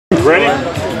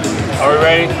Are we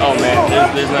ready? Oh man,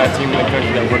 there's not a team in the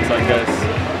country that works like us.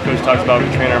 Coach talks about we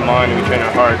train our mind and we train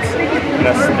our hearts, and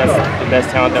that's the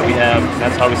best talent that we have.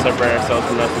 That's how we separate ourselves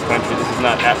from the rest of the country. This is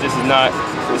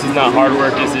not hard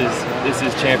work. This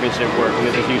is championship work, and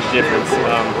there's a huge difference.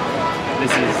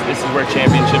 This is where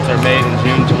championships are made in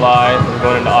June, July.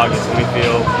 We're going into August, and we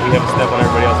feel we have a step on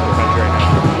everybody else in the country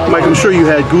right now. Mike, I'm sure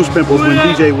you had goose pimples when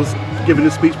DJ was giving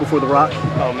his speech before The Rock.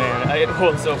 Oh man,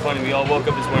 it's so funny. We all woke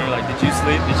up this morning like, did you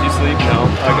sleep? Did you sleep? No.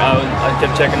 Like I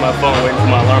kept checking my phone, waiting for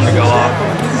my alarm to go off.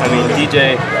 I mean,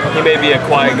 DJ, he may be a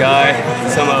quiet guy,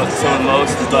 some of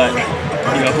most, but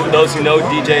you know, those who know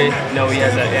DJ know he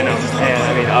has that in him. And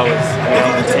I mean, I was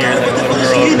in tears like a little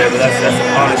girl over there, but that's the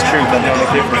honest truth. I've known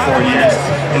the kid for 4 years,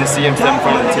 and to see him step in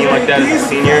front of the team like that as a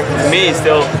senior, to me, he's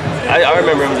still. I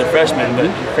remember him as a freshman, but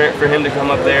for him to come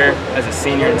up there as a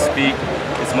senior and speak.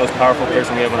 It's the most powerful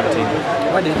person we have on our team.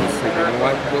 Why did you sleep? I mean,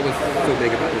 what was so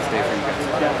big about this day for you guys?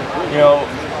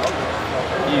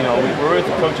 You know, we're with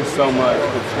the coaches so much,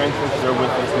 but strength coaches are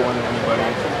with us more than anybody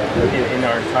in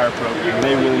our entire program.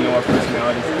 They really know our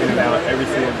personalities in and out every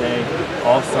single day,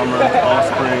 all summer, all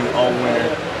spring, all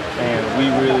winter, and we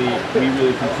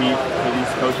really compete for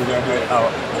these coaches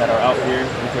that are out here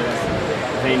because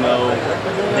they know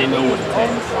what it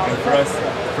takes. And for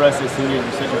us as seniors,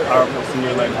 we're such a powerful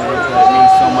senior-led group that it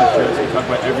means so much to us. We talk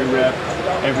about every rep,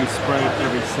 every sprint,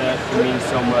 every set. It means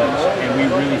so much, and we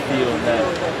really feel that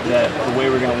the way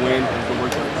we're going to win is the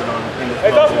work that we put on in this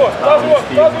bubble, on this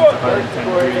field, it's 110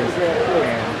 degrees,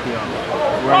 and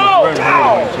we're in a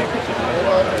hurry to win a championship.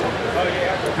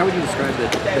 How would you describe the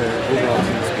overall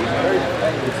team speed?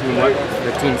 The team what?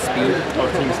 The team speed. Oh,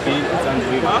 team speed? It's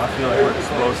unbelievable. I feel like we're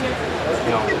explosive.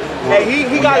 You know,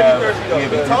 he got his jersey though. We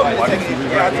have a group of wide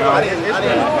receivers right now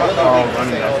that are all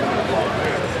running backs in the ball.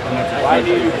 And that's why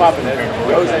do you popping it?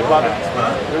 Those ain't popping. It's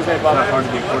not hard to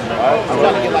be a quarterback. I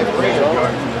want to get like 300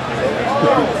 yards in the thing.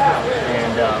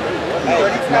 And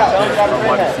it's not just our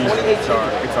wide receivers.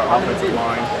 It's our offensive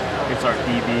line. It's our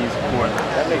DBs who are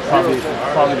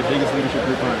probably the biggest leadership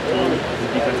group on our team is the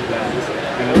defensive ends.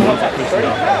 And they're the ones that push the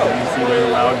offense. You see they're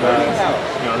the loud guys,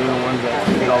 they're the ones that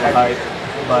get all the hype.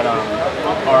 But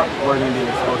we're going to be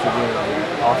an explosive unit.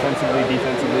 Offensively,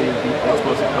 defensively,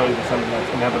 explosive plays is something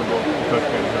that's inevitable to Coach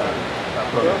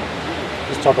Graham's program.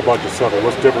 Just talk about your summer.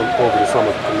 What's different over the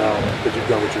summer to now that you've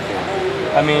done what you can?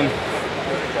 I mean,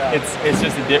 it's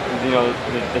just a different,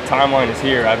 the timeline is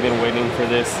here. I've been waiting for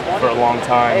this for a long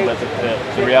time, but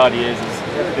the reality is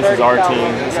this is our team.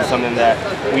 This is something that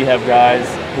we have guys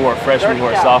who are freshmen, who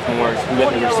are sophomores, who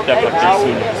get the respect like they're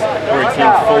seniors. We're a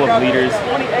team full of leaders,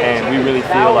 and we really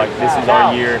feel like this is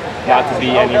our year not to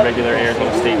be any regular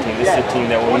Arizona State team. This is a team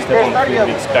that when we step on the field,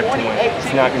 we expect to win.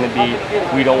 It's not going to be,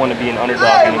 we don't want to be an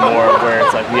underdog anymore where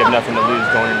it's like we have nothing to lose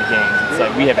going into games. It's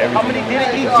like we have everything to lose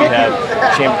because we have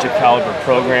a championship caliber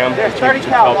program,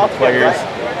 championship caliber players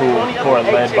who are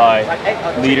led by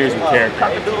leaders with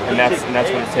character. And that's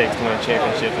what it takes to win a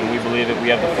championship. And we believe it. We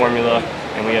have the formula.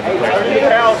 And we have the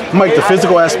players. Mike, the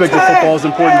physical aspect of football is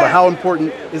important, but how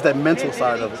important is that mental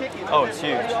side of it? Oh, it's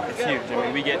huge. It's huge.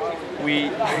 I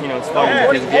mean, it's funny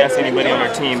because if you ask anybody on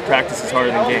our team, practice is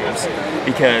harder than games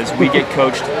because we get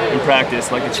coached in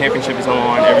practice like the championship is on the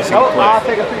line every single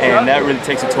play, and that really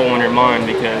takes a toll on your mind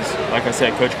because, like I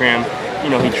said, Coach Graham,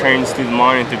 he trains through the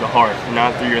mind and through the heart,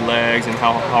 not through your legs and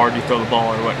how hard you throw the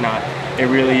ball or whatnot. It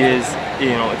really is,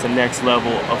 it's a next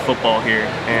level of football here,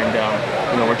 and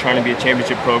we're trying to be a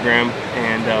championship program,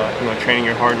 and training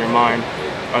your heart and your mind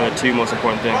are the two most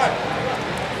important things.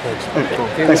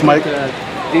 Thanks, Mike.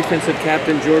 Defensive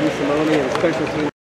captain Jordan Simone and special teams